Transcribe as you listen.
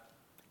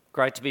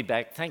Great to be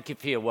back. Thank you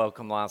for your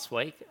welcome last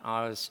week.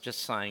 I was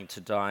just saying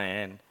to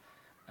Diane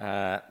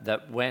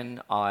that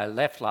when I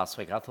left last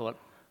week, I thought,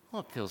 oh,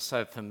 it feels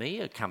so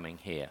familiar coming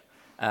here.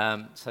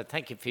 So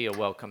thank you for your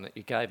welcome that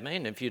you gave me.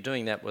 And if you're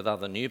doing that with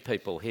other new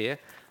people here,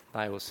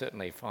 they will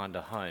certainly find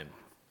a home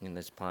in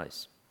this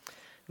place.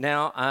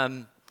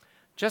 Now,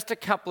 just a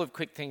couple of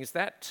quick things.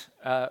 That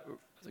the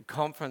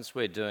conference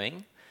we're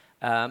doing,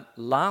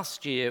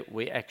 last year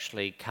we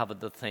actually covered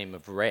the theme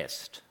of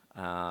rest.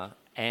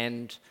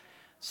 And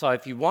so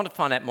if you want to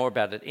find out more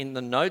about it, in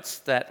the notes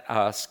that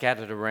are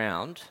scattered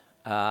around,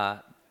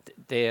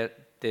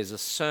 there's a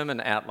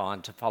sermon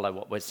outline to follow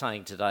what we're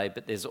saying today,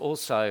 but there's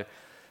also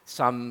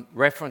some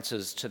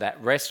references to that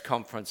rest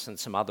conference and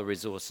some other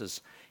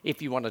resources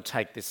if you want to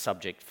take this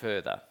subject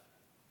further.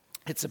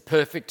 It's a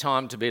perfect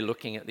time to be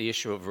looking at the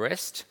issue of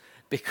rest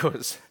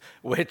because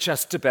we're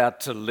just about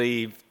to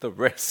leave the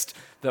rest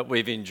that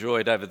we've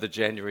enjoyed over the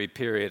January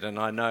period, and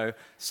I know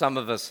some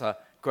of us are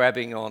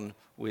grabbing on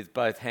with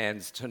both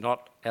hands to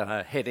not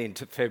head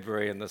into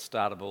February and the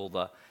start of all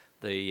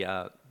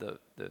the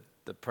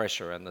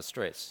pressure and the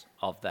stress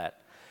of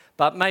that.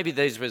 But maybe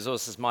these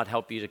resources might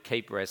help you to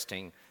keep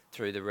resting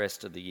through the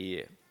rest of the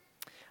year.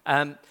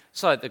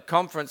 So the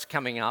conference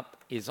coming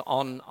up is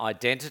on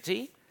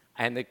identity,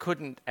 and there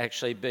couldn't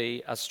actually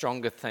be a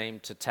stronger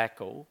theme to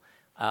tackle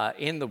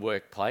in the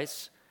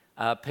workplace.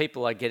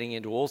 People are getting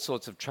into all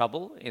sorts of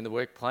trouble in the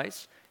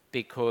workplace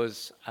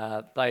because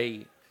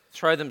they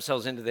throw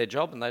themselves into their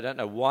job and they don't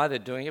know why they're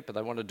doing it, but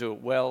they want to do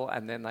it well,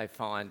 and then they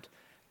find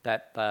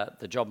that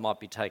the job might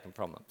be taken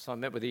from them. So I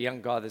met with a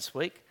young guy this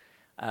week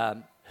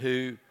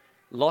who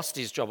lost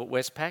his job at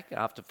Westpac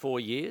after 4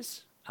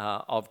 years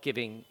of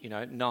giving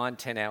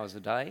 9-10 hours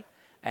a day,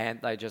 and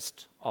they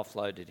just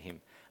offloaded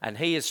him. And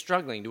he is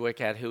struggling to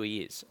work out who he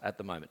is at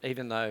the moment.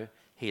 Even though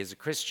he is a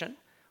Christian,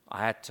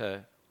 I had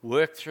to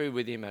work through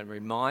with him and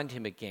remind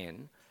him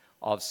again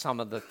of some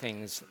of the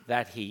things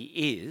that he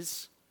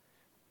is.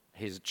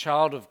 He's a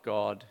child of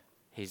God.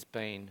 He's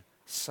been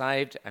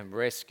saved and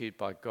rescued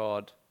by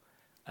God.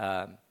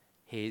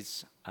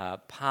 He's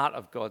part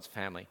of God's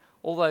family.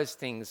 All those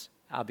things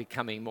are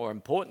becoming more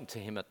important to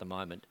him at the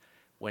moment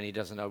when he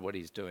doesn't know what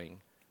he's doing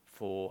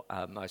for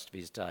most of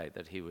his day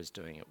that he was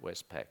doing at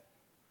Westpac.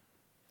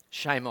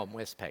 Shame on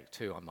Westpac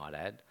too, I might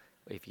add,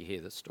 if you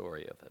hear the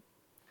story of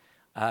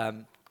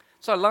it.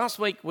 So last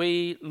week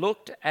we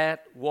looked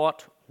at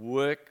what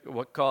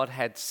God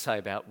had to say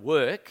about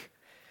work.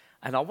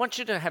 And I want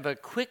you to have a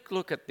quick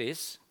look at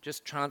this,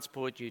 just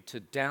transport you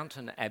to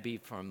Downton Abbey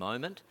for a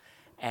moment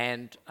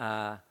and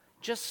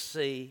just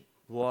see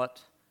what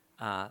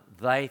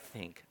they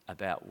think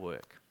about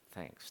work.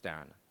 Thanks,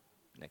 Darren.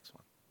 Next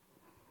one.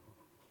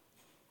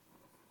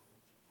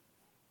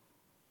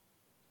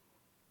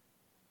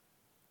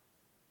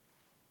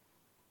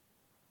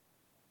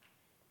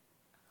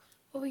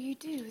 What will you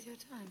do with your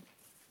time?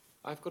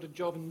 I've got a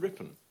job in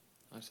Ripon.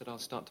 I said I'll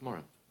start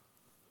tomorrow.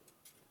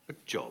 A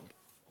job?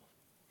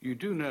 You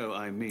do know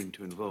I mean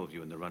to involve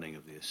you in the running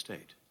of the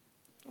estate.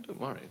 Oh, don't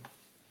worry.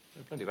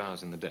 There are plenty of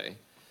hours in the day.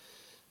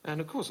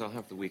 And, of course, I'll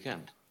have the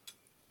weekend.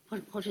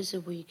 What is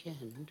a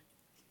weekend?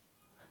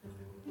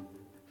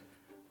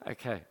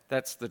 Okay,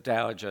 that's the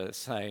Dowager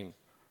saying,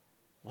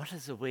 what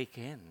is a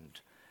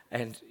weekend?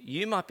 And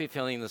you might be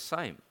feeling the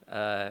same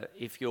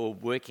if you're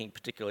working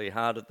particularly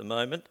hard at the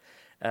moment.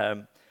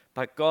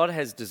 But God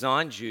has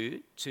designed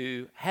you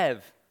to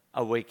have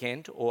a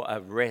weekend or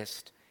a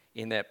rest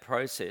in that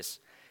process.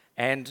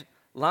 And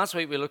last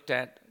week we looked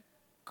at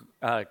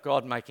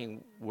God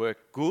making work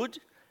good,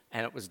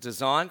 and it was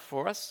designed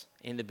for us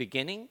in the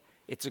beginning.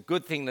 It's a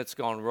good thing that's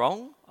gone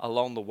wrong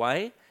along the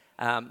way.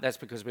 That's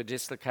because we're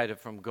dislocated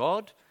from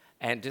God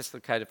and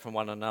dislocated from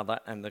one another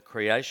and the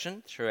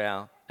creation through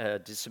our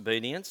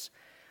disobedience.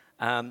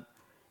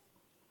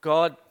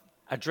 God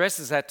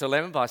addresses that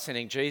dilemma by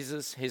sending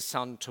Jesus, his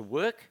son, to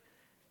work.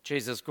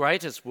 Jesus'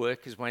 greatest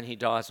work is when he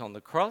dies on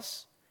the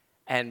cross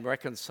and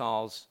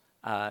reconciles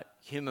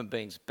human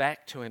beings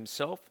back to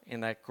himself in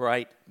that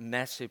great,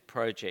 massive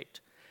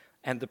project.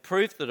 And the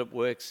proof that it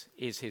works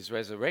is his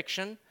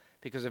resurrection,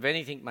 because if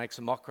anything makes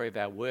a mockery of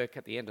our work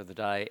at the end of the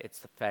day, it's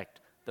the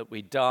fact that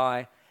we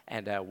die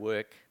and our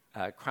work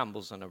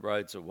crumbles and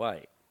erodes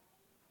away.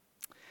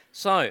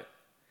 So,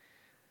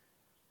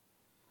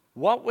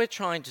 what we're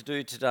trying to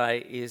do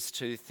today is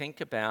to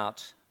think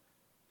about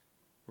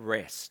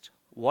rest.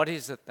 What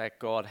is it that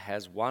God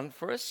has won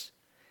for us?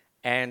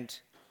 And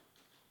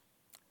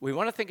we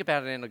want to think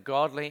about it in a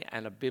godly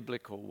and a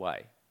biblical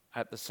way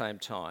at the same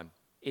time.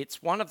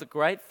 It's one of the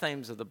great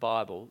themes of the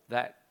Bible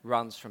that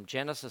runs from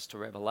Genesis to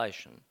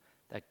Revelation,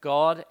 that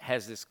God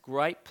has this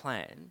great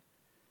plan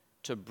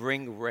to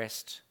bring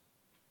rest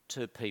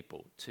to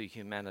people, to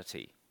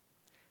humanity,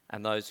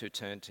 and those who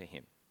turn to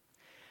him.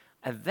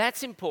 And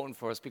that's important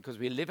for us because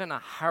we live in a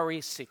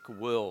hurry-sick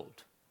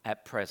world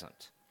at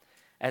present.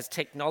 As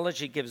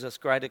technology gives us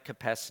greater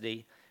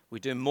capacity, we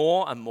do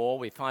more and more.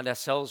 We find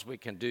ourselves we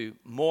can do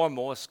more and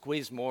more,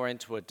 squeeze more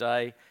into a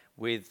day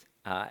with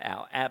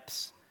our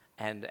apps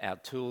and our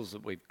tools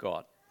that we've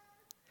got.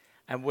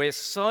 And we're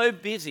so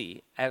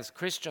busy as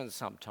Christians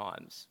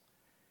sometimes,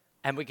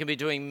 and we can be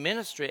doing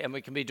ministry and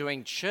we can be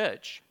doing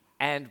church,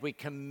 and we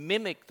can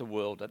mimic the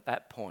world at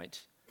that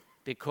point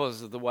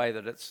because of the way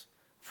that it's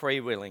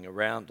freewheeling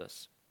around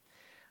us.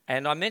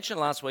 And I mentioned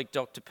last week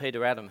Dr.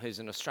 Peter Adam, who's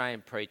an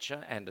Australian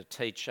preacher and a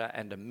teacher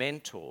and a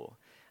mentor,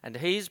 and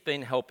he's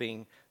been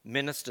helping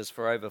ministers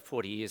for over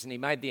 40 years, and he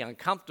made the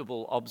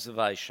uncomfortable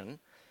observation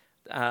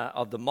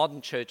of the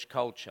modern church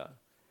culture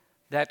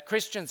that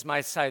Christians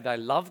may say they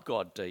love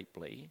God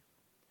deeply,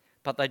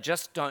 but they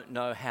just don't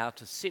know how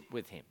to sit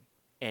with him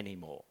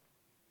anymore.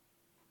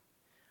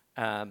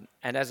 And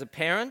as a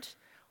parent,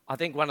 I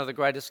think one of the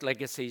greatest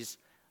legacies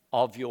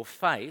of your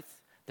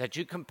faith that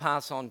you can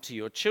pass on to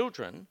your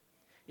children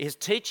is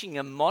teaching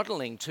and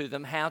modelling to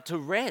them how to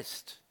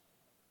rest,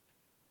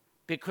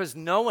 because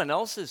no one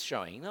else is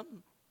showing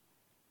them.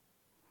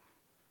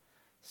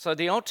 So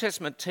the Old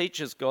Testament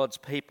teaches God's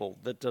people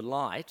the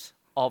delight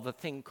of a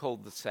thing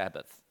called the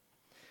Sabbath.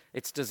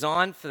 It's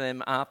designed for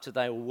them after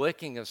they were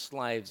working as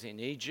slaves in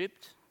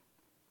Egypt,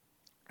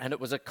 and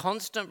it was a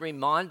constant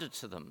reminder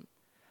to them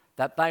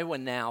that they were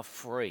now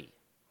free,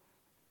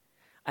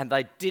 and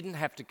they didn't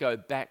have to go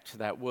back to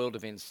that world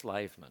of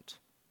enslavement.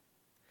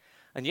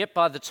 And yet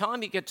by the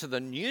time you get to the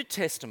New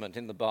Testament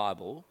in the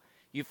Bible,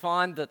 you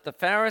find that the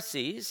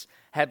Pharisees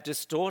have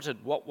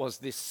distorted what was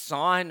this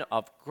sign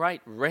of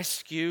great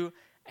rescue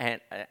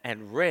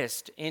and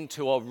rest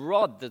into a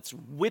rod that's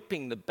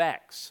whipping the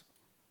backs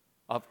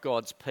of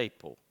God's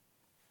people.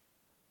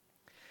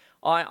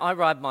 I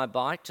ride my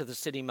bike to the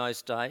city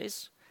most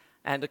days,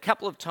 and a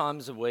couple of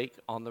times a week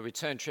on the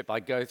return trip I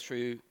go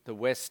through the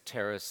West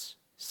Terrace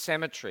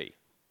Cemetery.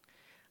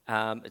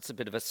 It's a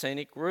bit of a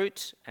scenic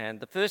route, and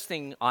the first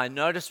thing I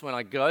notice when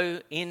I go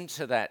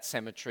into that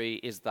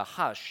cemetery is the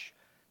hush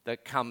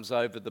that comes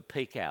over the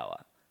peak hour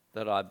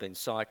that I've been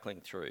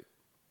cycling through.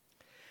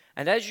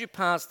 And as you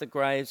pass the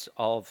graves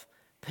of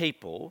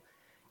people,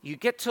 you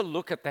get to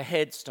look at the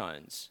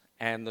headstones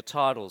and the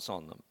titles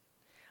on them.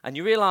 And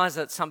you realise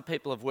that some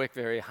people have worked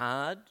very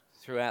hard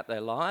throughout their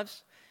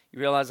lives. You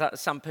realise that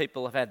some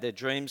people have had their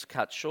dreams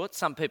cut short.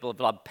 Some people have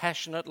loved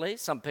passionately.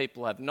 Some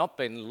people have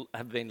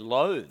been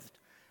loathed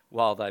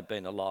while they've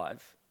been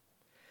alive.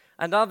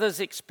 And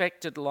others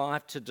expected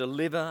life to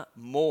deliver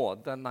more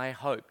than they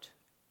hoped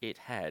it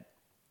had.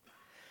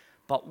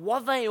 But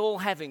what they all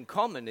have in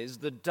common is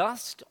the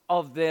dust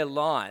of their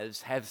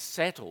lives have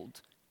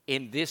settled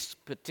in this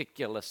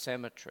particular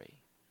cemetery.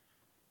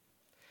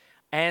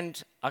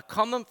 And a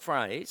common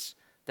phrase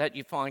that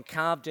you find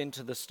carved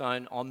into the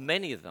stone on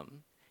many of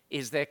them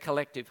is their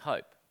collective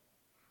hope,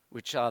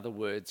 which are the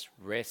words,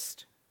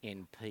 rest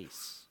in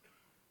peace.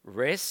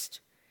 Rest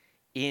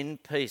in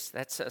peace.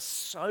 That's a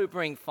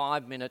sobering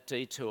 5-minute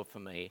detour for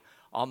me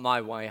on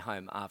my way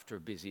home after a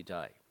busy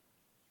day.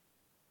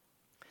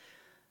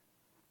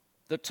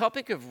 The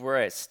topic of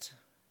rest,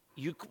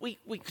 we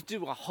could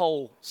do a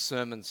whole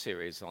sermon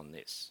series on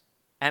this,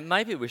 and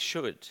maybe we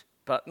should,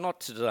 but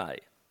not today.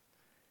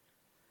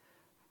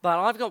 But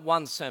I've got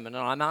one sermon,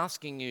 and I'm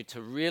asking you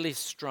to really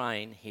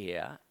strain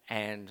here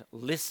and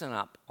listen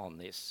up on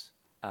this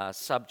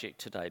subject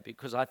today,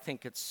 because I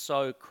think it's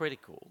so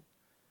critical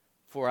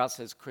for us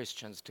as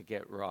Christians to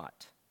get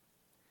right.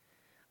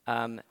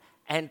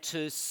 And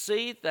to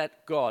see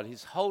that God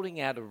is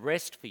holding out a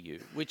rest for you,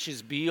 which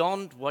is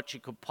beyond what you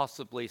could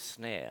possibly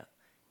snare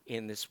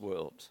in this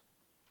world.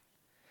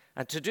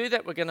 And to do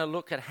that, we're going to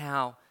look at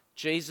how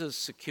Jesus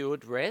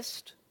secured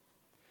rest.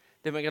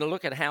 Then we're going to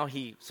look at how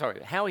he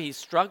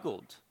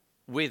struggled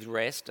with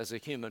rest as a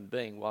human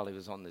being while he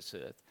was on this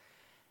earth.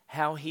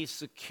 How he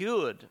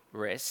secured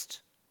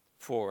rest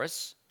for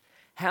us.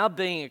 How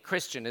being a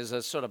Christian is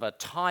a sort of a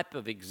type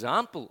of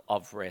example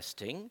of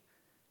resting,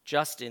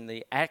 just in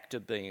the act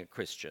of being a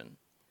Christian.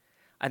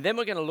 And then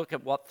we're going to look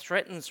at what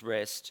threatens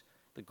rest,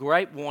 the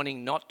great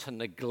warning not to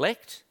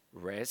neglect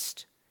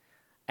rest,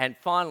 and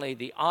finally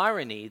the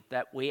irony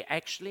that we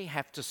actually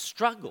have to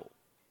struggle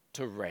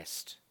to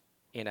rest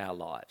in our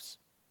lives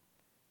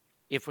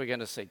if we're going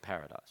to see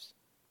paradise.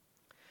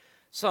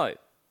 So,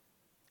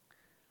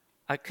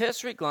 a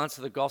cursory glance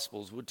at the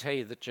Gospels would tell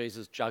you that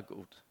Jesus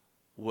juggled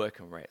work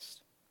and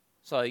rest.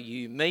 So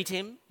you meet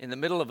him in the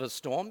middle of a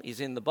storm, he's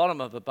in the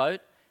bottom of a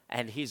boat,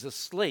 and he's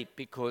asleep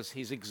because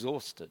he's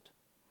exhausted.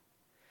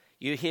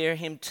 You hear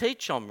him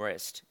teach on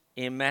rest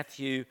in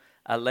Matthew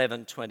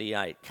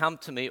 11:28. Come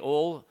to me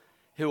all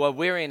who are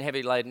weary and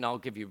heavy laden, I'll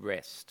give you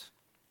rest.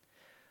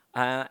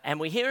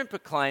 And we hear him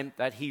proclaim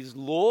that he's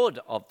Lord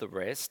of the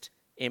rest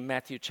in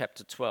Matthew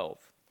chapter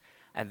 12.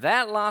 And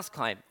that last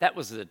claim, that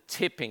was the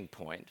tipping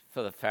point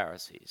for the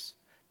Pharisees.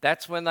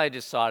 That's when they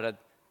decided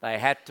they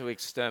had to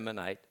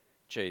exterminate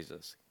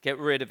Jesus, get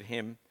rid of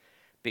him,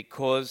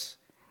 because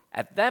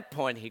at that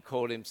point, he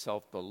called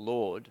himself the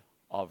Lord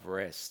of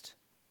rest.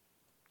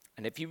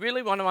 And if you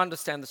really want to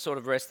understand the sort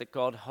of rest that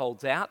God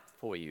holds out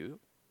for you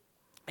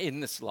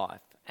in this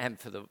life and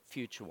for the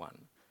future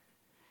one,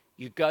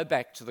 you go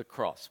back to the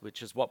cross,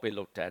 which is what we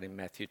looked at in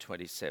Matthew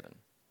 27.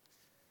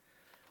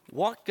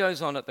 what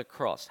goes on at the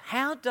cross?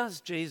 How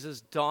does Jesus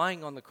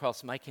dying on the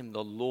cross make him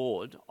the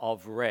Lord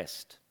of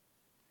rest?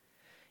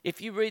 If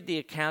you read the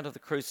account of the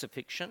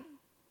crucifixion,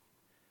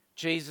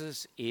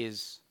 Jesus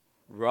is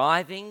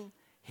writhing,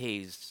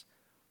 he's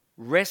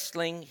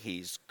wrestling,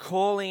 he's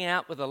calling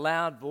out with a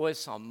loud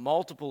voice on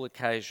multiple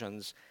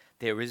occasions.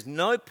 There is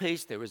no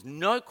peace, there is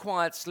no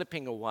quiet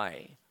slipping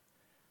away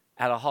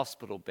at a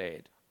hospital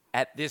bed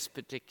at this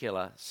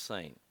particular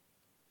scene.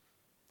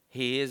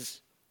 He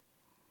is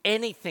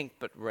anything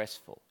but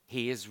restful.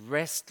 He is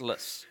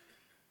restless.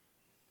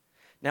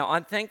 Now,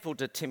 I'm thankful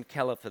to Tim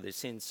Keller for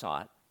this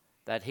insight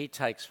that he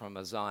takes from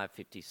Isaiah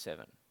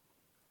 57.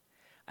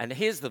 And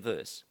here's the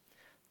verse.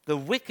 The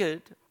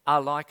wicked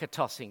are like a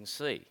tossing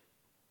sea,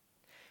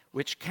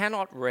 which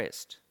cannot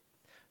rest,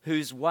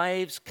 whose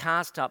waves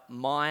cast up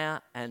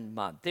mire and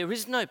mud. There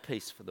is no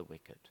peace for the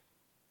wicked.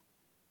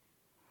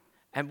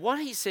 And what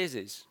he says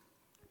is,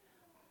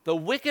 the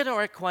wicked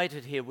are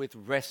equated here with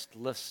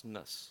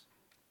restlessness.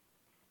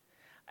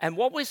 And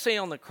what we see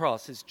on the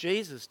cross is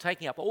Jesus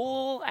taking up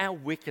all our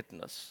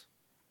wickedness,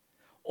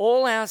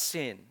 all our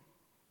sin,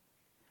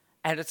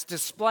 and it's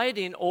displayed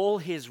in all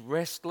his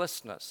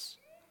restlessness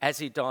as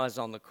he dies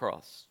on the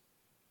cross.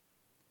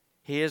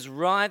 He is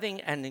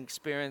writhing and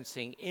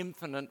experiencing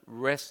infinite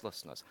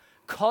restlessness,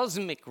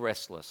 cosmic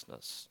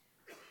restlessness,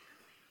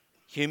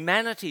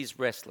 humanity's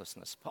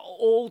restlessness for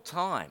all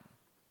time.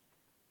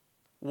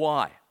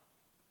 Why?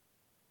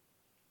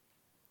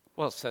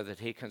 Well, so that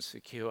he can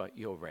secure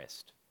your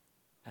rest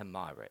and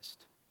my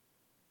rest.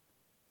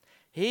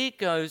 He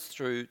goes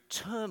through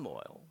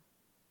turmoil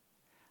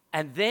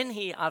and then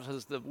he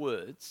utters the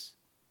words,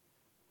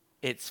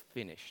 it's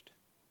finished.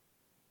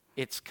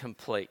 It's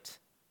complete.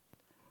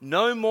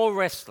 No more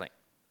wrestling.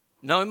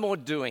 No more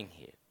doing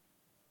here.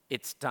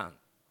 It's done.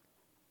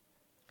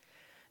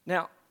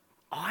 Now,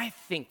 I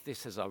think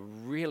this is a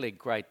really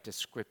great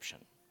description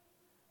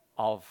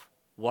of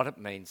what it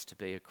means to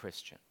be a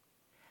Christian,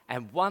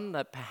 and one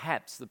that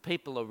perhaps the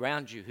people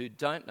around you who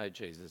don't know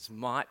Jesus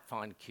might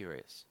find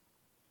curious.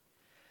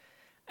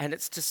 And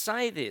it's to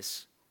say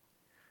this,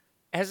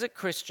 as a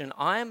Christian,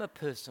 I am a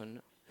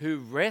person who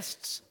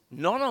rests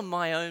not on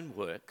my own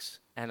works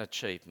and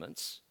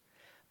achievements,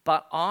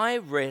 but I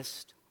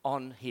rest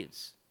on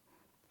his.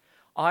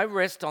 I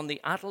rest on the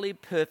utterly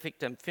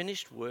perfect and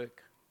finished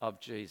work of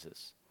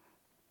Jesus.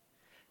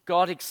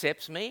 God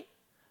accepts me,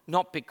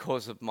 not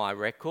because of my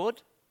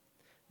record,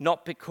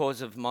 not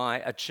because of my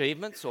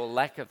achievements or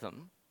lack of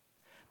them,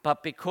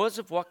 but because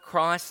of what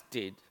Christ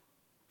did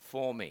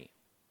for me.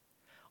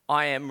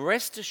 I am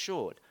rest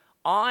assured.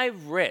 I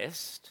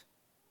rest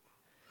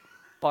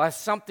by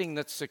something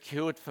that's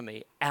secured for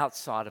me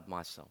outside of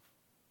myself.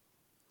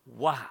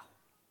 Wow.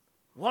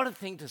 What a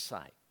thing to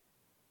say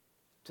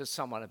to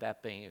someone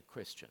about being a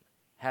Christian.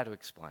 How to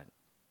explain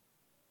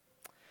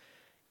it?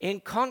 In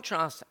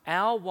contrast,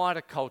 our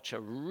wider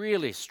culture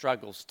really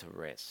struggles to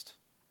rest.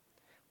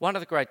 One of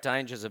the great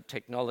dangers of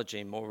technology,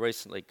 and more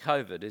recently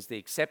COVID, is the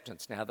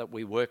acceptance now that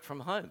we work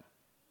from home.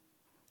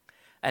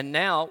 And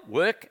now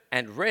work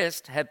and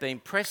rest have been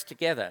pressed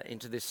together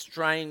into this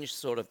strange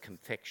sort of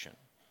confection.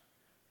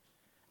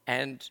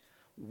 And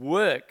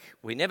work,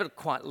 we never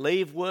quite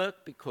leave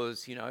work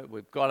because,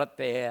 we've got it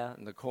there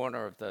in the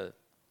corner of the,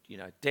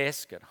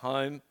 desk at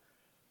home.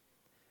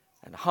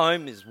 And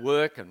home is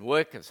work and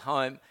work is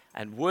home.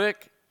 And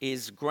work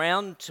is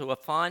ground to a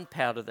fine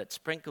powder that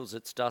sprinkles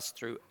its dust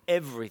through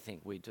everything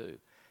we do.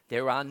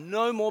 There are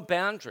no more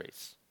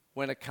boundaries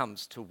when it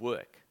comes to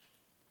work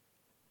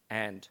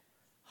and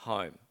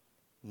home.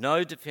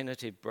 No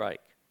definitive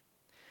break.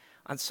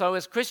 And so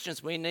as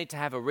Christians, we need to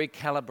have a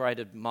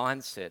recalibrated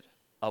mindset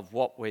of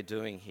what we're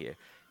doing here.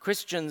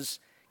 Christians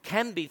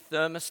can be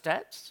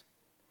thermostats.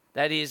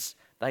 That is,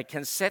 they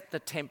can set the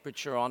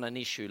temperature on an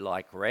issue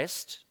like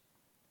rest,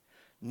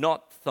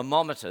 not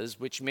thermometers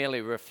which merely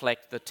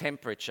reflect the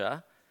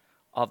temperature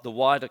of the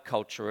wider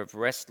culture of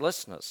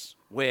restlessness,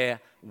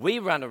 where we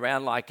run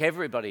around like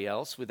everybody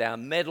else with our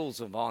medals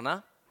of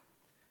honour,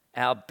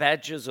 our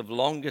badges of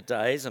longer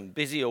days and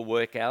busier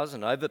work hours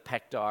and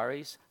overpacked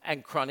diaries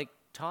and chronic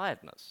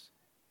tiredness.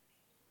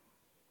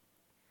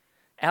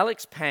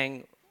 Alex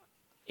Pang,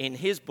 in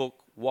his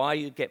book, Why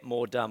You Get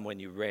More Done When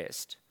You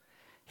Rest,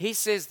 he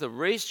says the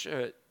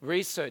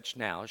research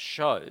now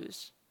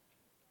shows,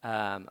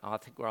 I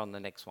think we're on the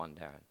next one,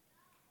 Darren.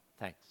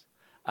 Thanks.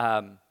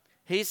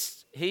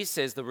 He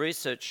says the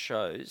research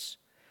shows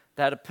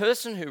that a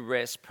person who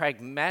rests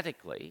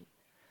pragmatically,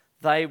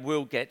 they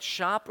will get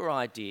sharper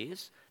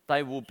ideas,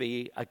 they will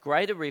be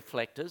greater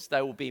reflectors,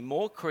 they will be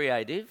more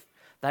creative,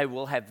 they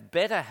will have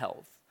better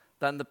health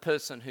than the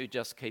person who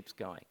just keeps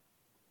going.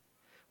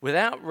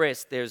 Without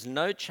rest, there's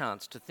no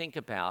chance to think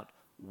about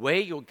where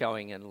you're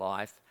going in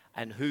life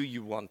and who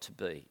you want to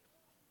be.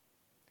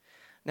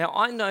 Now,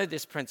 I know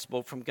this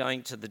principle from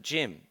going to the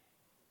gym.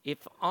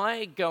 If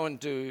I go and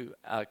do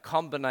a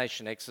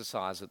combination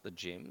exercise at the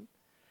gym,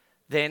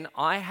 then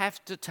I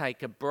have to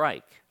take a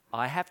break.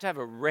 I have to have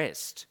a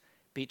rest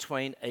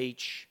between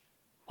each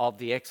of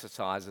the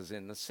exercises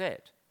in the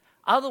set.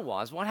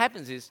 Otherwise, what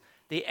happens is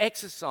the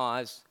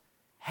exercise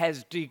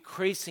has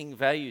decreasing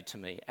value to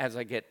me as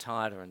I get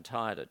tighter and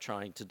tighter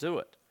trying to do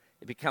it.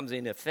 It becomes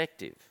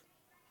ineffective.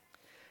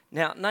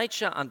 Now,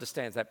 nature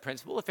understands that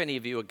principle. If any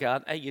of you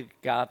are you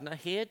a gardener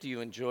here, do you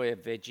enjoy a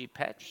veggie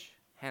patch?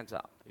 Hands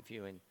up if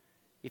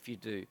you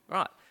do.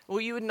 Right. Well,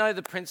 you would know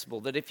the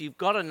principle that if you've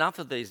got enough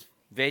of these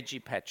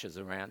veggie patches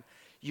around,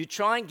 you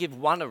try and give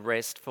one a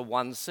rest for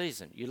one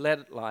season. You let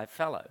it lie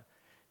fallow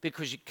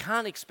because you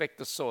can't expect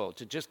the soil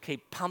to just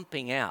keep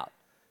pumping out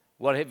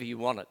whatever you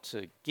want it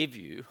to give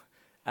you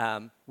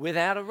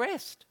without a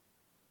rest.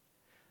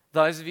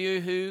 Those of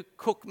you who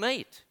cook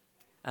meat,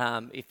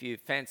 if you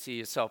fancy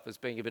yourself as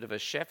being a bit of a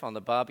chef on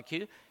the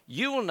barbecue,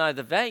 you will know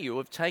the value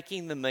of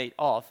taking the meat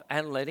off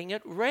and letting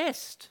it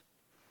rest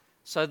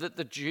so that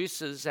the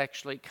juices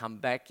actually come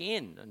back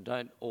in and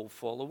don't all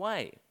fall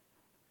away.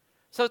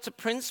 So it's a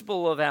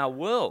principle of our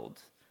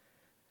world,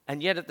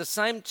 and yet at the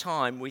same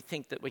time we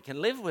think that we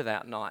can live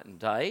without night and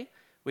day,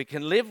 we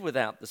can live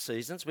without the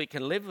seasons, we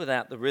can live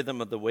without the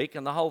rhythm of the week,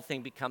 and the whole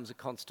thing becomes a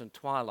constant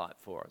twilight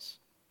for us.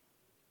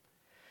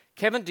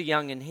 Kevin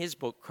DeYoung, in his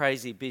book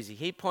Crazy Busy,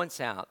 he points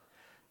out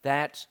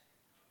that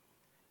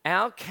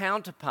our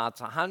counterparts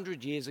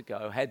 100 years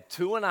ago had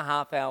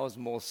 2.5 hours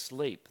more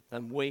sleep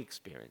than we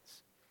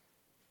experience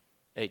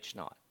each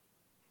night.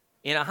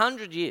 In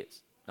 100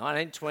 years,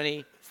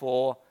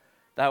 1924,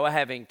 they were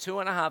having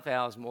 2.5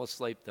 hours more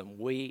sleep than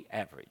we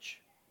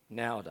average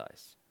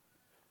nowadays.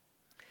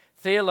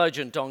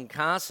 Theologian Don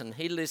Carson,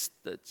 he lists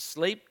that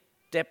sleep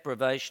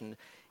deprivation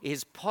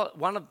is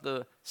one of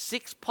the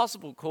 6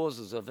 possible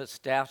causes of us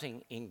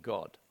doubting in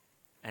God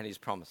and his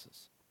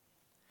promises.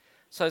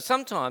 So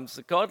sometimes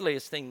the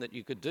godliest thing that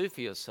you could do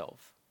for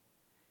yourself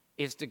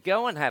is to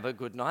go and have a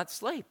good night's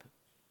sleep,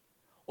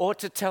 or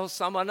to tell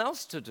someone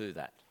else to do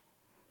that.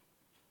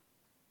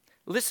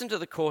 Listen to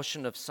the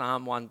caution of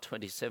Psalm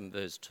 127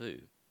 verse 2.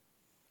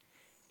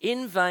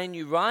 In vain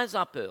you rise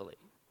up early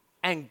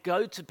and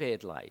go to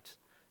bed late,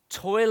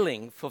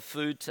 toiling for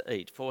food to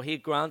eat, for he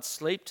grants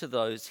sleep to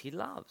those he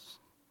loves.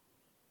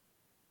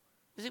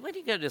 You see, when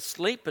you go to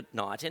sleep at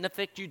night, in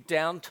effect you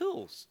down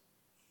tools.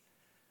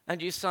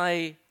 And you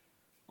say,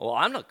 well,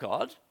 I'm not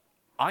God.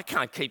 I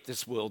can't keep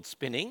this world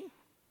spinning.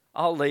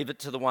 I'll leave it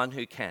to the one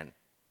who can.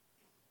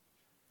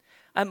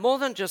 And more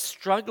than just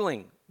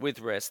struggling with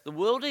rest, the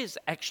world is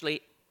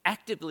actually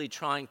actively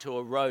trying to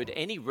erode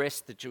any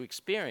rest that you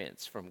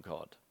experience from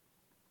God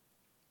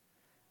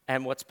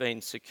and what's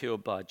been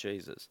secured by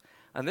Jesus.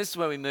 And this is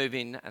where we move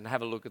in and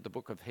have a look at the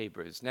book of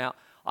Hebrews. Now,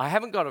 I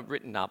haven't got it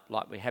written up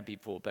like we had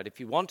before, but if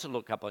you want to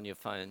look up on your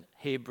phone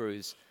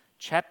Hebrews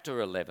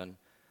chapter 11,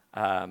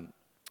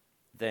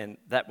 then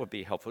that would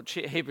be helpful.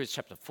 Hebrews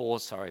chapter 4,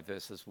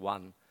 verses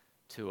 1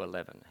 to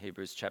 11.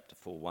 Hebrews chapter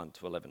 4, 1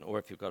 to 11, or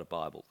if you've got a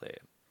Bible there.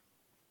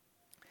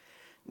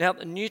 Now,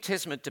 the New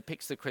Testament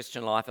depicts the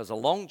Christian life as a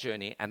long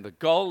journey, and the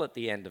goal at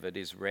the end of it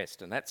is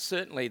rest. And that's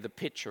certainly the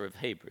picture of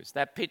Hebrews.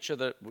 That picture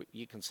that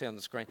you can see on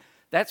the screen,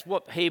 that's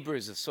what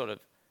Hebrews is sort of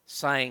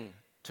saying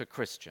to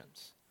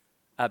Christians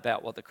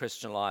about what the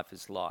Christian life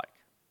is like.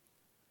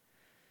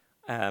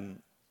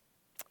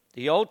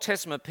 The Old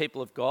Testament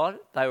people of God,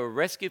 they were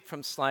rescued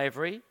from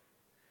slavery.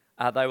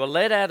 They were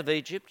led out of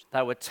Egypt.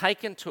 They were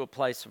taken to a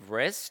place of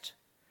rest.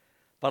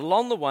 But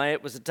along the way,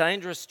 it was a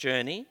dangerous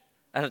journey.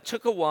 And it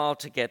took a while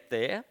to get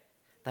there.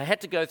 They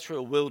had to go through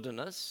a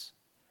wilderness.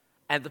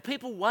 And the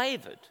people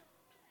wavered.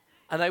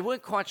 And they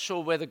weren't quite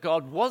sure whether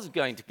God was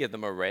going to give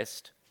them a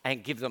rest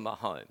and give them a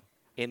home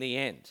in the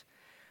end.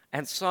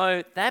 And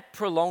so that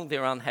prolonged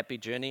their unhappy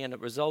journey, and it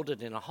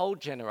resulted in a whole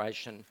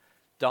generation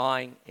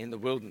dying in the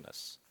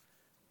wilderness.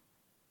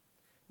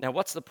 Now,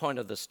 what's the point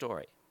of the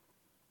story?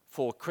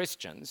 For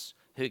Christians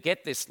who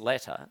get this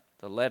letter,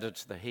 the letter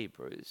to the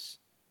Hebrews,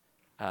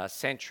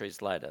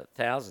 centuries later,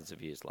 thousands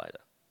of years later.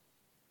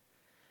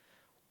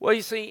 Well,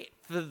 you see,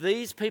 for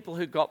these people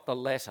who got the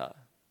letter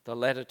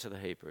to the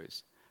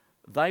Hebrews,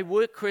 they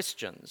were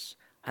Christians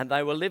and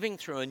they were living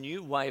through a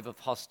new wave of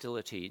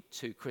hostility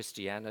to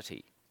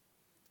Christianity.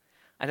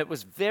 And it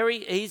was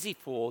very easy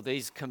for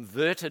these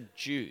converted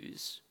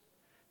Jews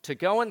to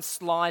go and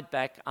slide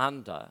back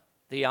under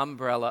the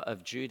umbrella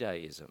of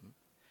Judaism,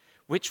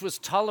 which was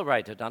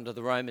tolerated under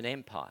the Roman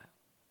Empire.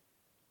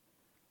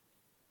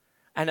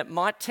 And it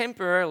might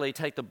temporarily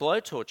take the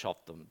blowtorch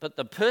off them, but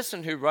the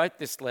person who wrote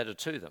this letter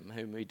to them,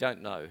 whom we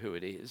don't know who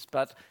it is,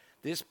 but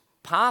this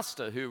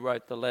pastor who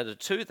wrote the letter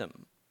to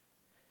them,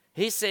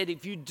 he said,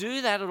 if you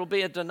do that, it'll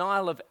be a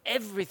denial of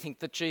everything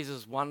that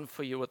Jesus won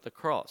for you at the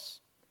cross.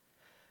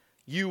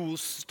 You will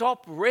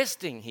stop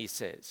resting, he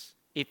says,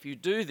 if you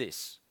do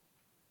this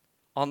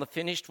on the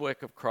finished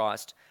work of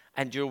Christ,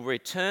 and you'll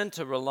return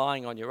to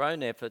relying on your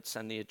own efforts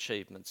and the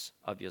achievements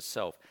of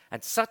yourself.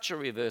 And such a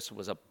reversal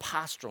was a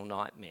pastoral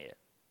nightmare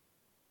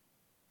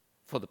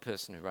for the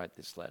person who wrote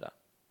this letter.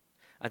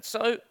 And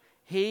so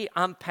he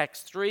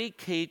unpacks 3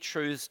 key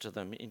truths to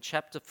them in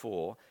chapter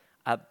 4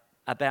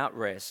 about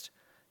rest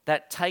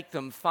that take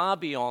them far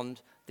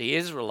beyond the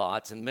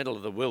Israelites in the middle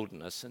of the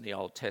wilderness in the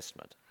Old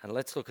Testament. And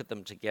let's look at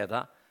them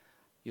together.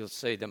 You'll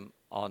see them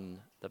on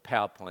the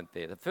PowerPoint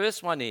there. The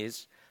first one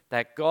is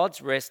that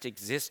God's rest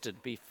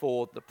existed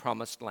before the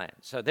promised land.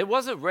 So there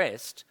was a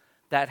rest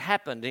that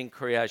happened in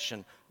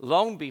creation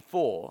long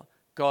before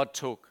God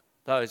took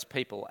those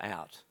people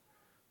out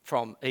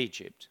from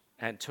Egypt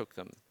and took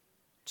them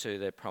to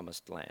their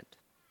promised land.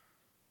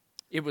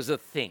 It was a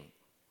thing.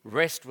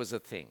 Rest was a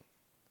thing.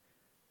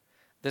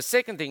 The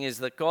second thing is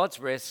that God's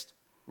rest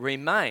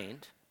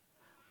remained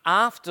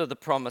after the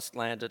promised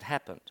land had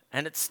happened,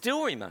 and it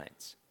still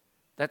remains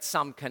that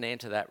some can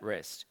enter that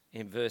rest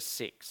in verse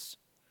 6.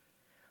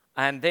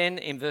 And then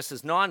in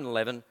verses 9 and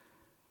 11,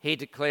 he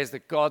declares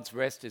that God's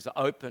rest is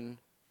open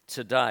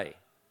today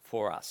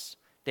for us.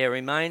 There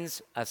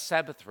remains a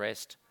Sabbath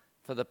rest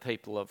for the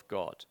people of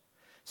God.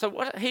 So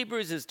what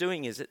Hebrews is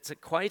doing is it's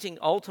equating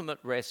ultimate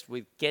rest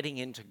with getting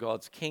into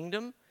God's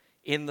kingdom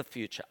in the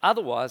future.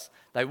 Otherwise,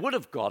 they would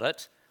have got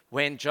it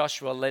when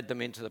Joshua led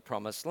them into the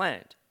promised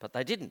land, but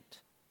they didn't.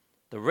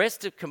 The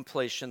rest of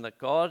completion that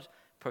God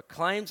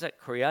proclaims at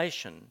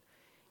creation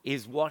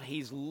is what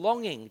he's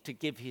longing to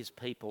give his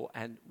people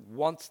and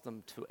wants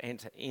them to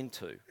enter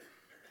into.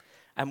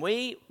 And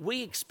we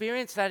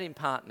experience that in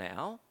part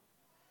now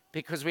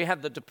because we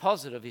have the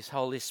deposit of his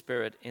Holy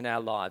Spirit in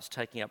our lives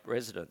taking up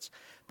residence.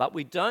 But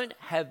we don't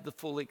have the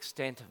full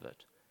extent of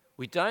it.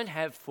 We don't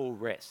have full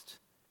rest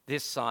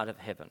this side of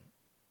heaven.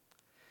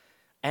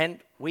 And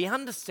we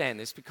understand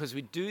this because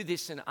we do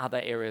this in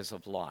other areas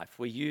of life.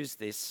 We use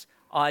this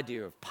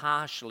idea of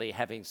partially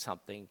having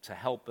something to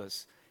help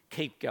us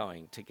keep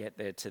going to get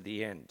there to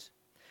the end.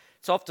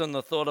 It's often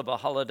the thought of a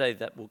holiday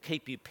that will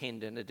keep you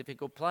pinned in a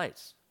difficult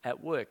place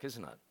at work,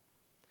 isn't it?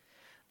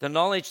 The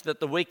knowledge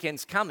that the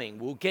weekend's coming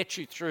will get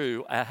you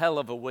through a hell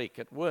of a week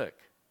at work.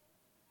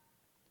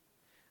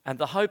 And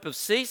the hope of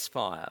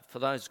ceasefire for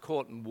those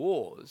caught in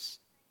wars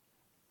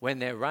when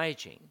they're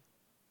raging,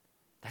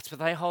 that's what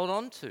they hold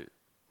on to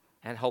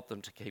and help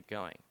them to keep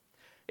going.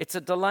 It's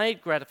a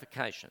delayed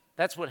gratification.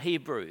 That's what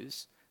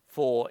Hebrews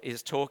 4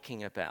 is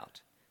talking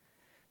about.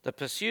 The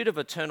pursuit of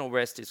eternal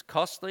rest is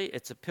costly.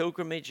 It's a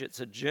pilgrimage. It's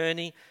a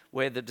journey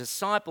where the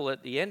disciple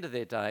at the end of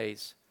their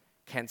days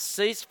can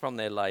cease from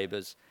their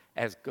labours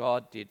as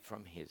God did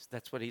from his.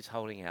 That's what he's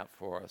holding out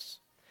for us.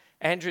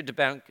 Andrew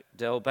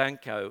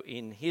Delbanco,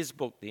 in his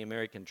book, The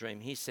American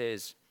Dream, he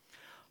says,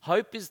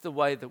 hope is the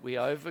way that we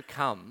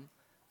overcome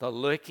the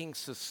lurking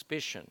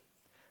suspicion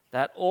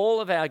that all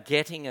of our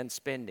getting and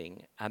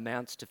spending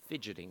amounts to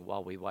fidgeting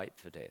while we wait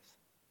for death.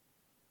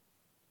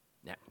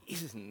 Now,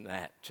 isn't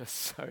that just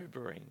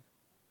sobering?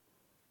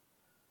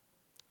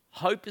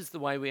 Hope is the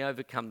way we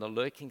overcome the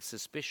lurking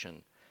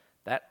suspicion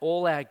that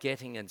all our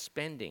getting and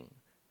spending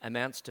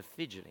amounts to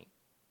fidgeting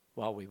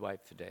while we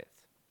wait for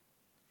death.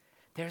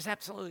 There is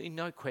absolutely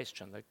no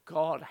question that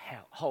God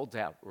holds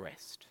out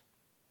rest.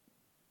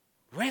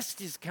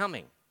 Rest is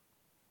coming.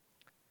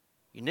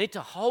 You need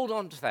to hold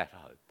on to that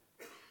hope,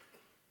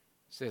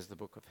 says the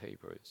book of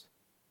Hebrews.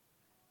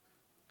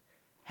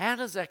 How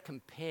does that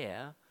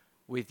compare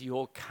with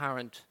your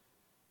current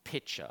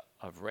picture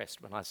of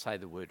rest when I say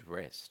the word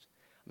rest?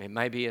 I mean,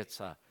 maybe it's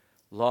a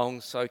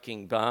long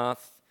soaking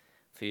bath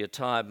for your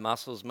tired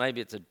muscles.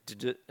 Maybe it's a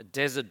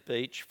deserted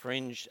beach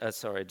fringed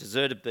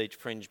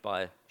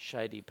by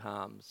shady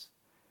palms.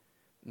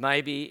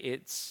 Maybe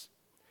it's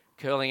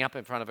curling up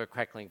in front of a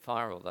crackling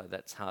fire, although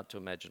that's hard to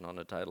imagine on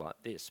a day like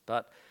this.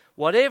 But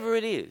whatever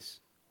it is,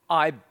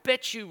 I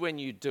bet you when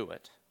you do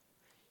it,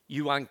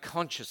 you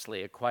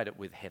unconsciously equate it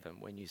with heaven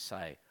when you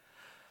say,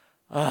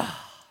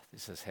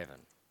 this is heaven.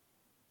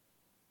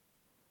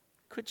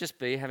 Could just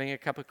be having a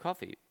cup of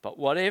coffee. But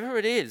whatever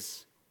it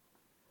is,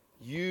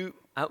 you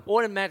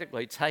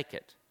automatically take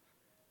it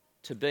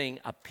to being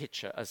a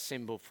picture, a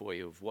symbol for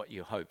you of what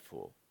you hope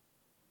for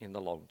in the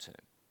long term.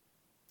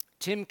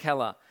 Tim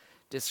Keller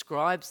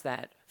describes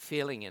that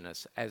feeling in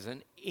us as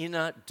an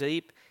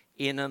deep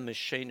inner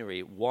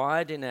machinery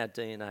wired in our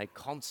DNA,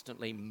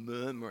 constantly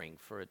murmuring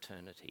for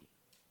eternity.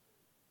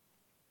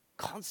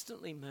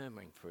 Constantly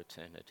murmuring for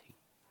eternity.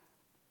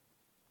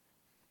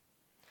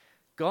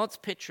 God's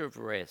picture of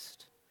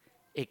rest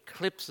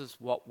eclipses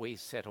what we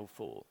settle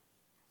for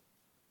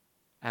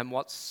and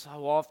what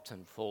so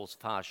often falls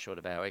far short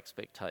of our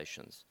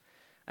expectations.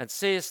 And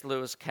C.S.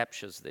 Lewis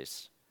captures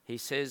this. He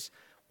says,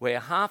 we're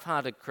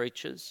half-hearted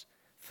creatures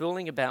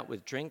fooling about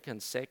with drink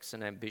and sex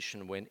and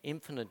ambition when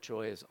infinite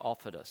joy is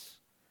offered us,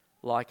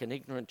 like an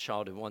ignorant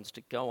child who wants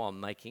to go on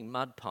making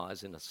mud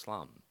pies in a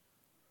slum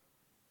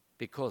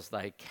because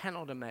they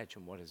cannot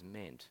imagine what is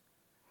meant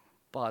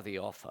by the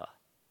offer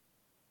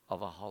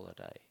of a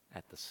holiday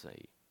at the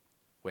sea.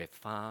 We're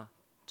far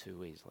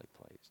too easily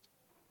pleased.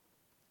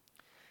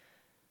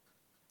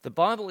 The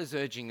Bible is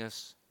urging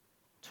us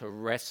to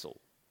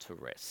wrestle to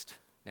rest.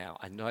 Now,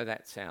 I know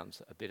that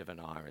sounds a bit of an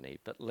irony,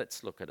 but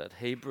let's look at it.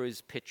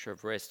 Hebrews' picture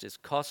of rest is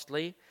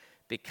costly.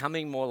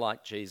 Becoming more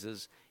like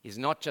Jesus is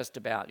not just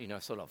about,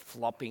 sort of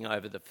flopping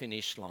over the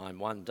finish line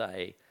one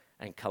day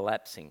and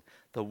collapsing.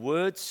 The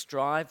word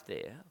strive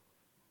there,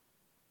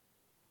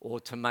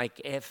 or to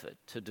make effort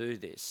to do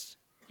this,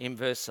 in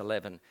verse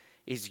 11,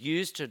 is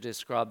used to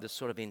describe the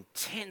sort of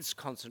intense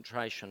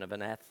concentration of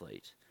an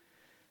athlete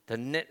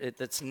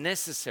that's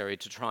necessary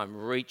to try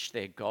and reach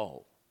their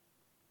goal.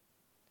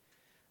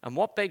 And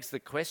what begs the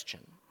question,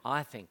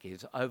 I think,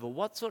 is over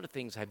what sort of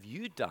things have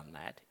you done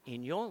that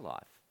in your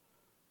life?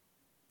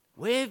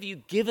 Where have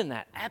you given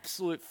that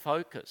absolute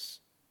focus?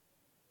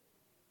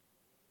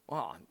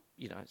 Well,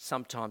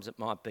 sometimes it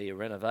might be a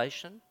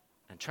renovation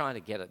and trying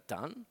to get it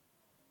done.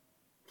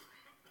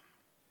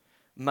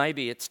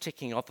 Maybe it's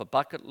ticking off a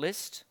bucket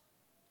list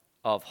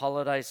of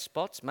holiday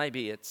spots.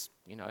 Maybe it's,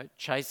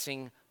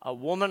 chasing a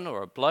woman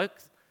or a bloke.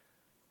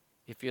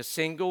 If you're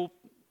single,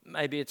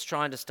 maybe it's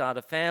trying to start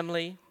a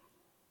family.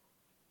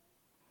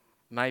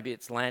 Maybe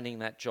it's landing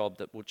that job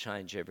that will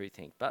change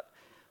everything. But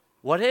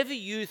whatever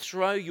you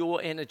throw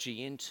your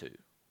energy into,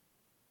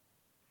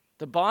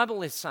 the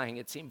Bible is saying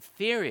it's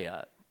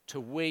inferior to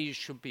where you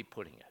should be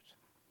putting it.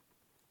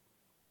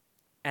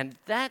 And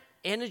that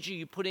energy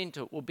you put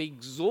into it will be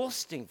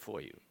exhausting for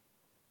you.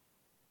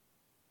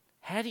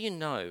 How do you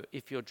know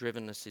if your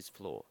drivenness is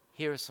flawed?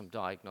 Here are some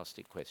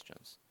diagnostic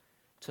questions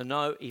to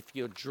know if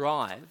your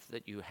drive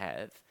that you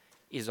have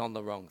is on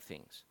the wrong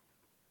things.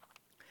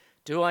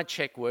 Do I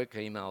check work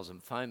emails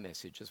and phone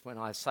messages when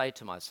I say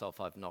to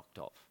myself I've knocked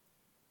off?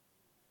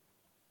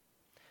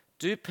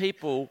 Do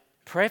people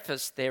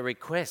preface their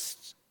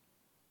requests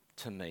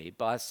to me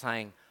by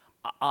saying,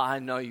 I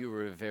know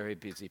you're a very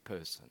busy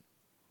person?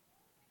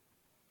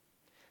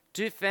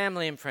 Do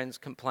family and friends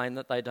complain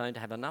that they don't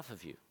have enough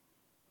of you?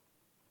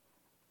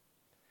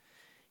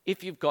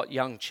 If you've got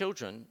young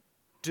children,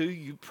 do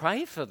you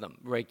pray for them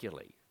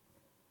regularly?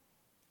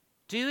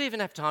 Do you even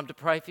have time to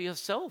pray for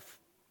yourself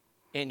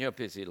in your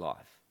busy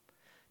life?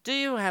 Do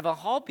you have a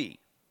hobby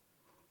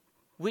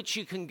which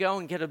you can go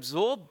and get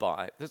absorbed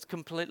by that's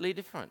completely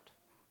different?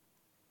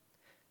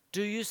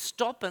 Do you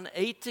stop and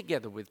eat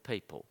together with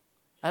people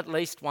at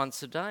least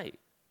once a day?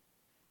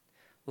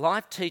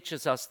 Life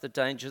teaches us the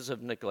dangers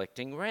of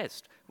neglecting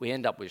rest. We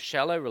end up with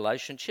shallow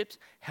relationships,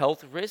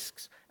 health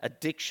risks,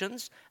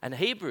 addictions, and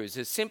Hebrews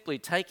is simply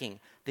taking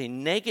the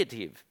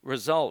negative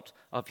result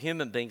of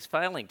human beings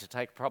failing to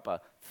take proper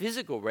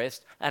physical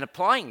rest and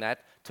applying that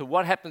to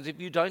what happens if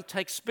you don't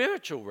take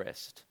spiritual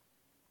rest.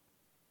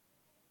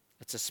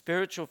 It's a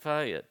spiritual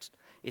failure.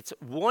 It's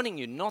warning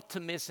you not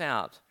to miss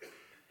out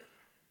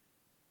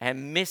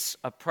and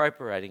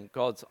misappropriating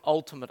God's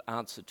ultimate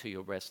answer to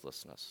your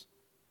restlessness.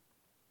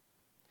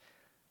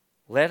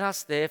 Let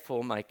us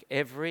therefore make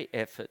every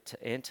effort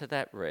to enter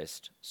that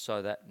rest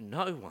so that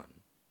no one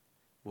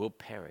will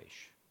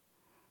perish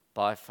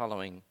by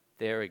following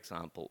their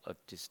example of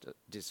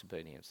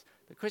disobedience.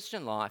 The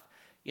Christian life,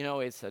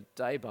 it's a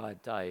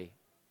day-by-day,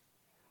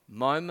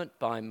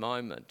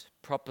 moment-by-moment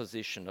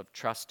proposition of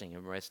trusting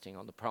and resting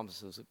on the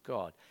promises of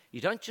God.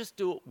 You don't just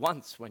do it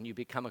once when you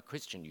become a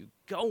Christian. You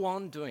go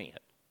on doing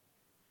it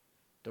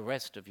the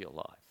rest of your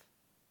life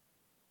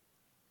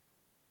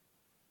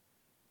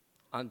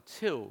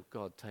until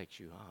God takes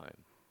you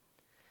home.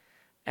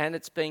 And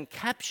it's being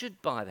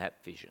captured by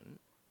that vision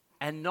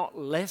and not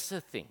lesser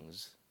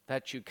things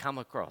that you come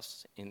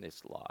across in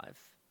this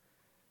life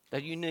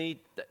that you need.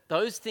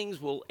 Those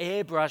things will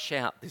airbrush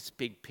out this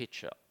big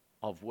picture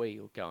of where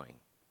you're going.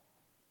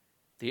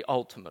 The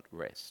ultimate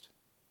rest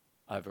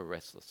over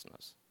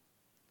restlessness.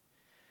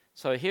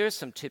 So here are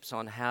some tips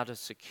on how to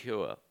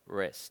secure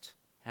rest,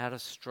 how to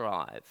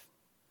strive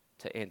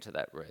to enter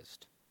that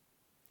rest.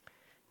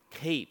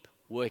 Keep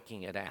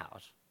working it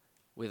out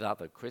with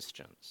other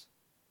Christians.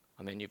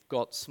 I mean, you've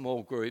got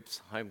small groups,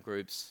 home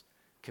groups,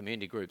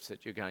 community groups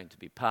that you're going to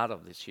be part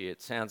of this year.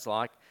 It sounds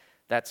like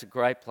that's a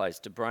great place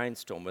to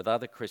brainstorm with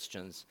other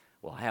Christians.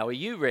 Well, how are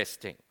you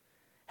resting?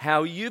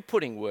 How are you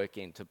putting work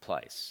into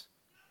place?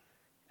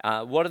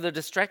 What are the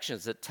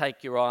distractions that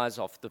take your eyes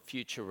off the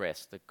future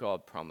rest that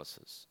God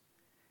promises?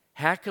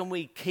 How can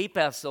we keep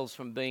ourselves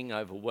from being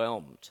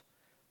overwhelmed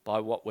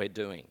by what we're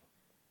doing?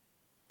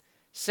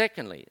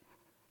 Secondly,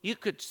 you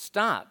could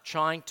start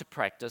trying to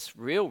practice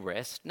real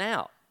rest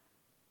now.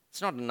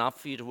 It's not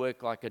enough for you to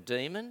work like a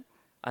demon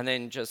and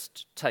then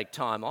just take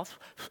time off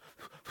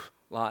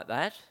like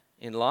that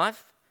in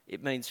life.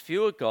 It means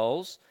fewer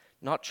goals,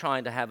 not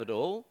trying to have it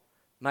all,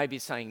 maybe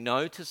saying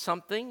no to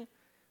something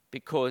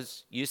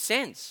because you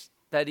sense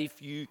that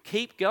if you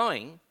keep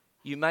going,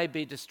 you may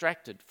be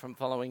distracted from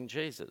following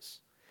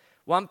Jesus.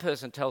 One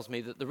person tells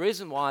me that the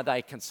reason why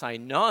they can say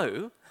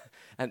no,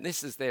 and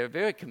this is they're a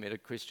very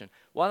committed Christian,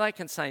 why they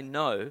can say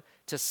no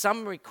to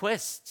some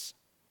requests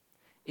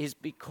is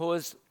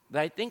because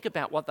they think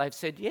about what they've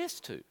said yes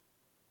to.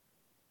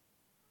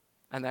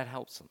 And that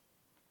helps them.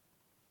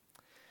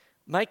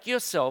 Make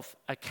yourself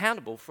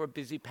accountable for a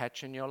busy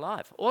patch in your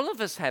life. All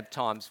of us have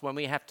times when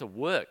we have to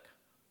work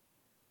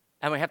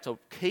and we have to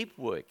keep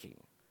working.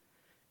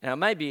 Now,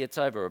 maybe it's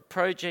over a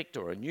project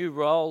or a new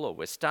role, or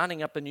we're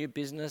starting up a new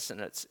business and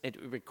it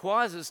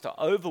requires us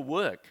to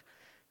overwork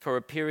for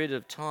a period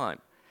of time.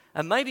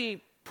 And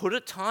maybe put a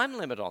time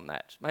limit on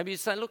that. Maybe you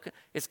say, look,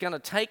 it's going to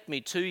take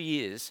me 2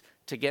 years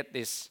to get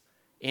this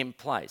in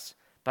place.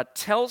 But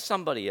tell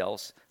somebody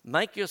else,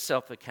 make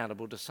yourself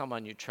accountable to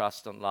someone you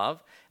trust and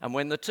love. And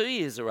when the 2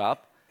 years are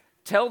up,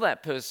 tell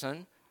that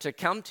person to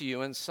come to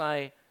you and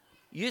say,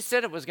 you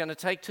said it was going to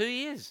take 2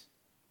 years.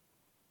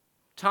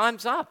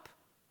 Time's up.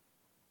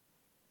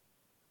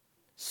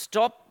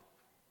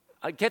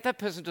 Get that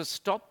person to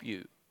stop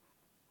you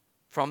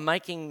from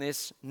making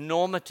this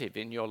normative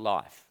in your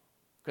life.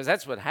 Because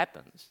that's what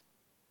happens.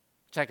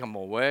 Take on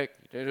more work,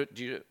 and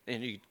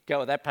you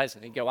go at that pace,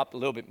 and you go up a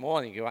little bit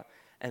more, and you go up,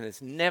 and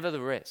there's never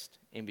the rest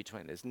in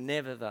between. There's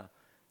never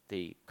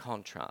the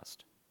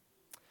contrast.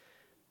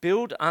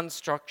 Build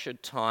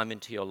unstructured time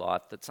into your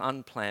life that's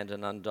unplanned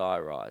and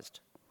undiarised.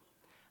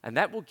 And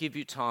that will give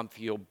you time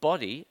for your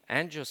body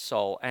and your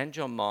soul and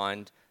your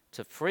mind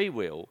to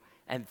freewheel,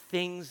 and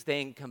things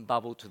then can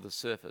bubble to the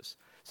surface.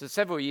 So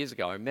several years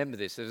ago, I remember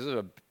this was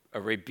a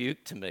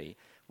rebuke to me.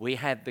 We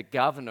had the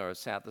governor of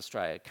South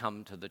Australia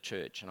come to the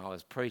church, and I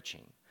was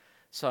preaching.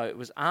 So it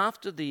was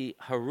after the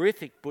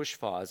horrific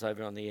bushfires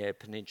over on the Eyre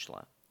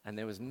Peninsula, and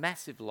there was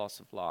massive loss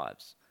of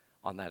lives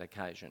on that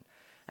occasion.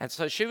 And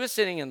so she was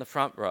sitting in the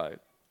front row,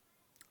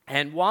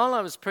 and while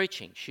I was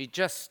preaching, she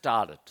just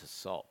started to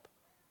sob.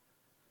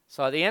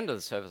 So at the end of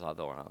the service, I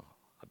thought, oh,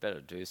 I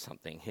better do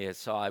something here.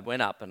 So I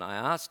went up and I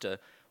asked her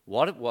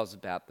what it was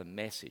about the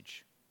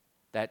message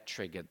that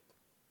triggered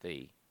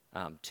the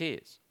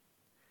tears.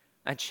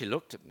 And she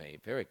looked at me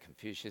very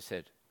confused. She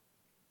said,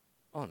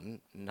 oh,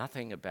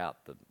 nothing about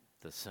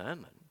the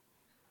sermon.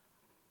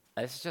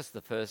 It's just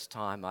the first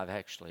time I've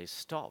actually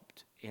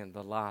stopped in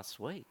the last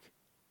week.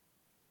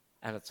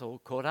 And it's all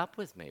caught up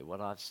with me,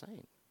 what I've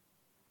seen.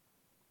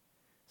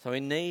 So we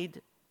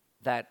need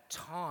that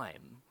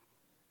time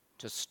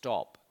to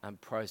stop and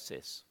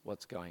process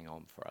what's going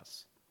on for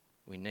us.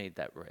 We need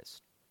that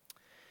rest.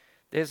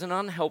 There's an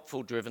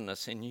unhelpful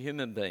drivenness in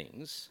human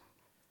beings,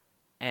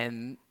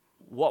 and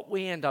what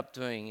we end up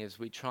doing is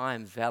we try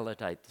and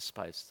validate the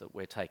space that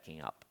we're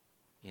taking up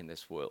in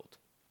this world.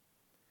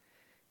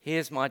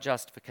 Here's my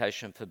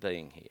justification for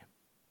being here.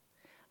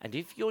 And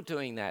if you're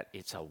doing that,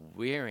 it's a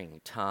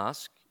wearing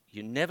task.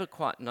 You never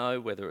quite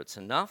know whether it's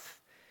enough.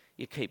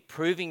 You keep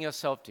proving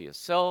yourself to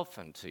yourself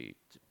and to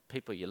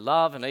people you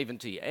love and even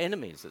to your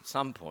enemies at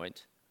some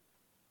point.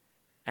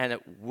 And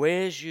it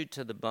wears you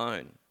to the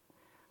bone.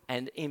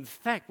 And in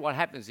fact, what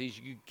happens is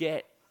you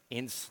get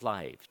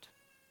enslaved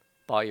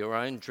by your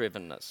own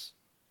drivenness.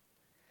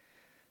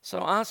 So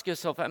ask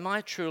yourself, am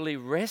I truly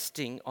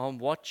resting on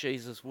what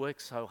Jesus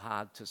worked so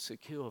hard to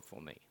secure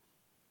for me?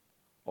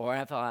 Or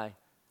have I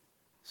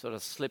sort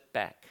of slipped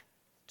back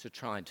to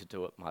trying to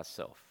do it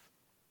myself?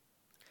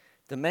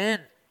 The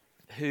man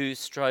who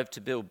strove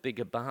to build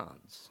bigger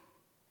barns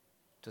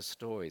to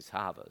store his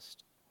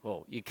harvest,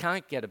 well, you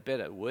can't get a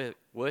better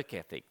work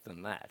ethic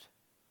than that.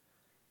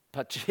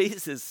 But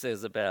Jesus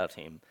says about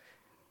him,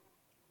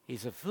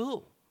 he's a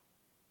fool,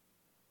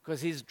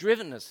 because his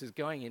drivenness is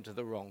going into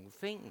the wrong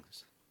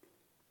things.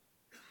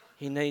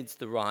 He needs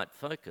the right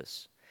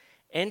focus.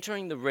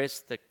 Entering the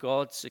rest that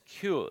God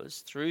secures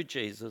through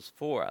Jesus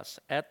for us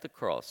at the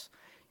cross,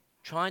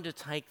 trying to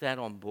take that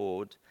on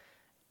board,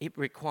 it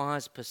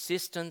requires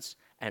persistence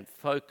and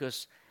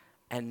focus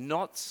and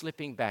not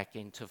slipping back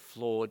into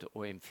flawed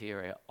or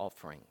inferior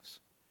offerings.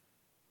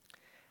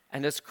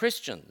 And as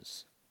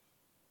Christians,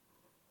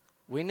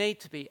 we need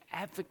to be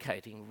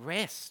advocating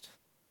rest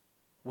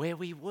where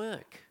we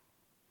work.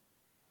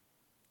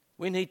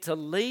 We need to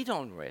lead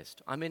on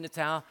rest. I mean, it's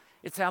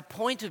our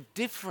point of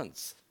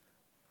difference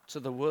to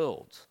the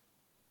world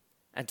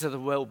and to the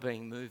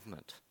well-being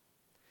movement.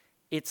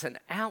 It's an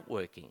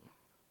outworking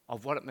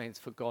of what it means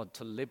for God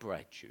to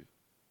liberate you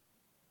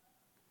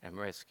and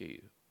rescue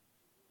you.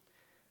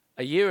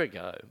 A year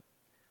ago,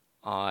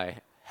 I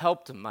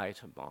helped a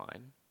mate of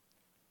mine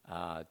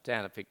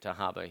down at Victor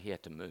Harbour. He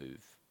had to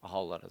move a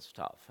whole lot of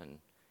stuff, and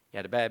he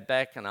had a bad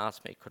back and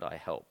asked me, could I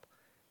help?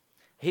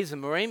 He's a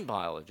marine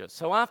biologist.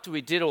 So after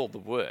we did all the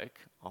work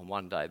on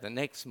one day,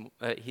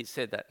 he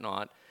said that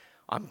night,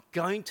 I'm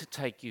going to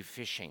take you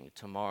fishing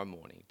tomorrow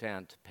morning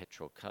down to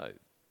Petrel Cove.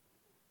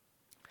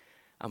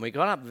 And we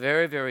got up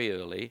very, very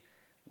early,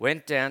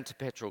 went down to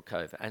Petrel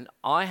Cove. And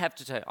I have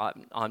to tell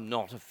you, I'm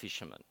not a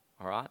fisherman,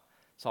 all right?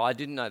 So I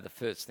didn't know the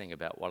first thing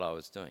about what I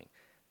was doing.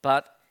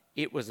 But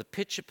it was a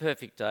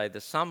picture-perfect day.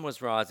 The sun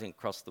was rising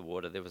across the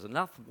water. There was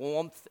enough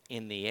warmth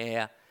in the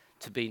air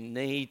to be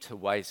knee to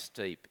waist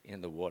deep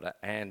in the water.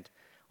 And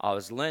I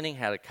was learning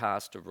how to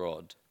cast a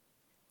rod.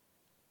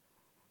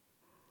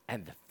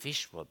 And the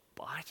fish were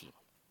biting.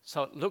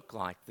 So it looked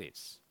like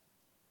this.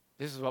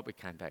 This is what we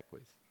came back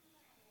with.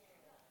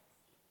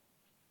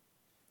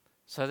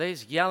 So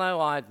these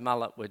yellow-eyed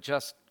mullet were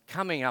just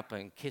coming up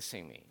and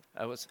kissing me.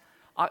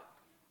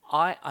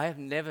 I have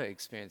never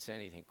experienced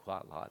anything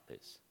quite like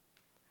this.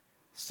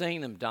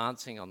 Seeing them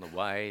dancing on the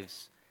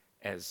waves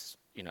as,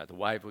 you know, the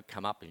wave would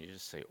come up and you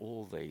just see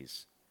all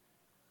these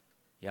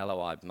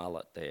yellow-eyed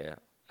mullet there.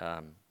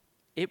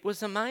 It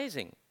was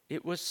amazing.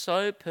 It was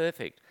so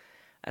perfect.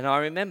 And I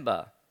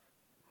remember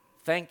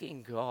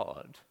thanking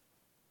God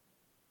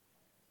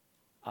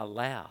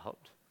aloud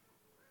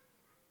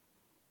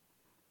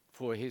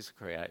for his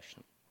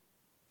creation.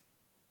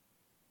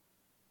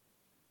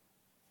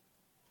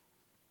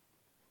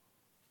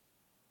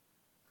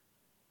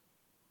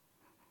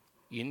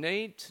 You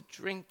need to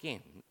drink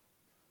in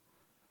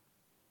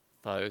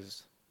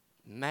those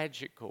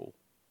magical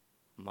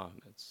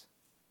moments.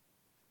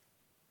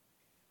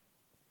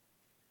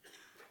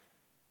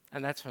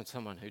 And that's from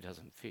someone who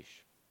doesn't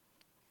fish.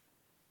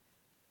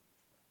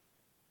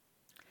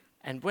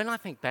 And when I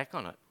think back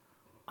on it,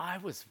 I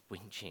was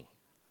whinging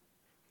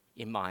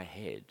in my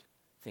head,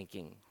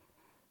 thinking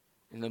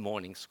in the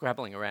morning,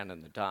 scrabbling around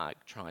in the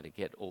dark, trying to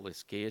get all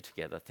this gear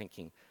together,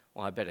 thinking,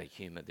 well, I better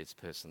humour this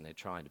person, they're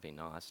trying to be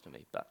nice to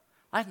me. But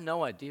I had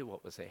no idea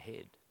what was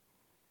ahead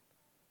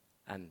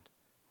and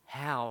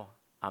how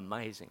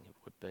amazing it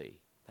would be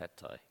that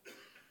day.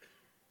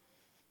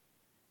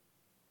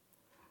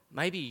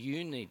 Maybe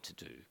you need to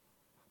do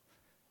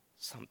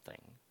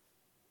something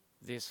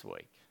this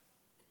week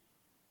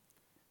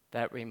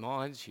that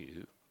reminds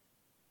you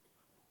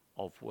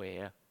of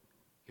where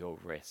your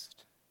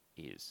rest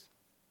is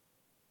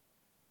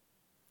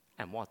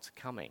and what's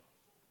coming.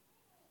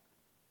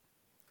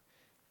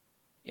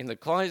 In the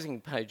closing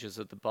pages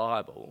of the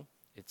Bible,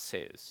 it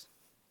says,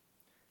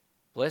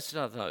 "Blessed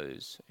are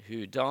those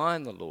who die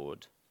in the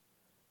Lord,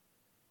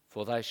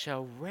 for they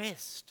shall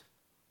rest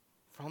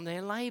from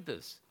their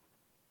labours."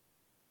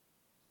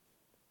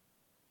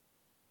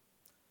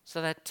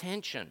 So that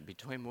tension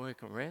between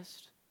work and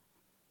rest,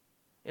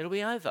 it'll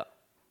be over.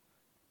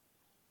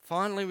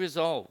 Finally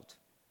resolved.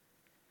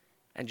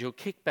 And you'll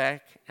kick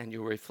back and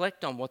you'll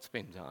reflect on what's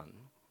been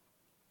done.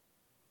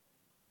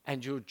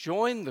 And you'll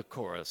join the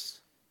chorus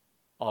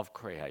of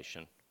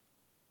creation.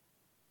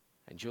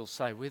 And you'll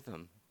say with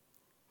them,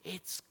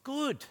 "It's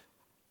good.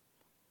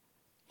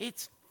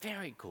 It's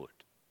very good."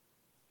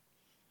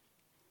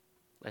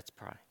 Let's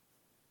pray.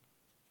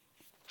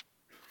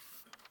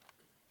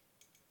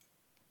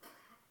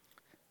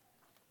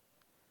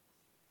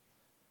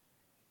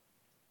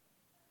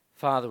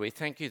 Father, we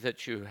thank you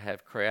that you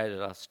have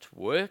created us to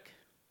work,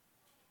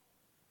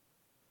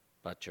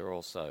 but you're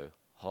also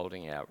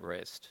holding out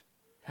rest.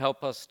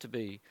 Help us to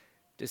be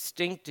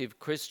distinctive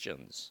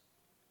Christians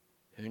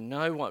who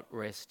know what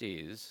rest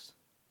is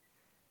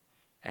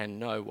and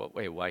know what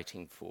we're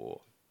waiting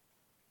for.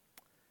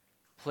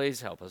 Please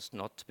help us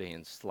not to be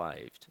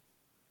enslaved.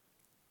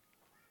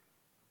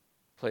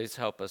 Please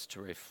help us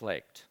to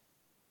reflect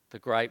the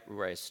great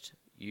rest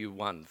you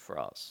won for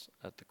us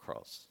at the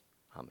cross.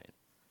 Amen.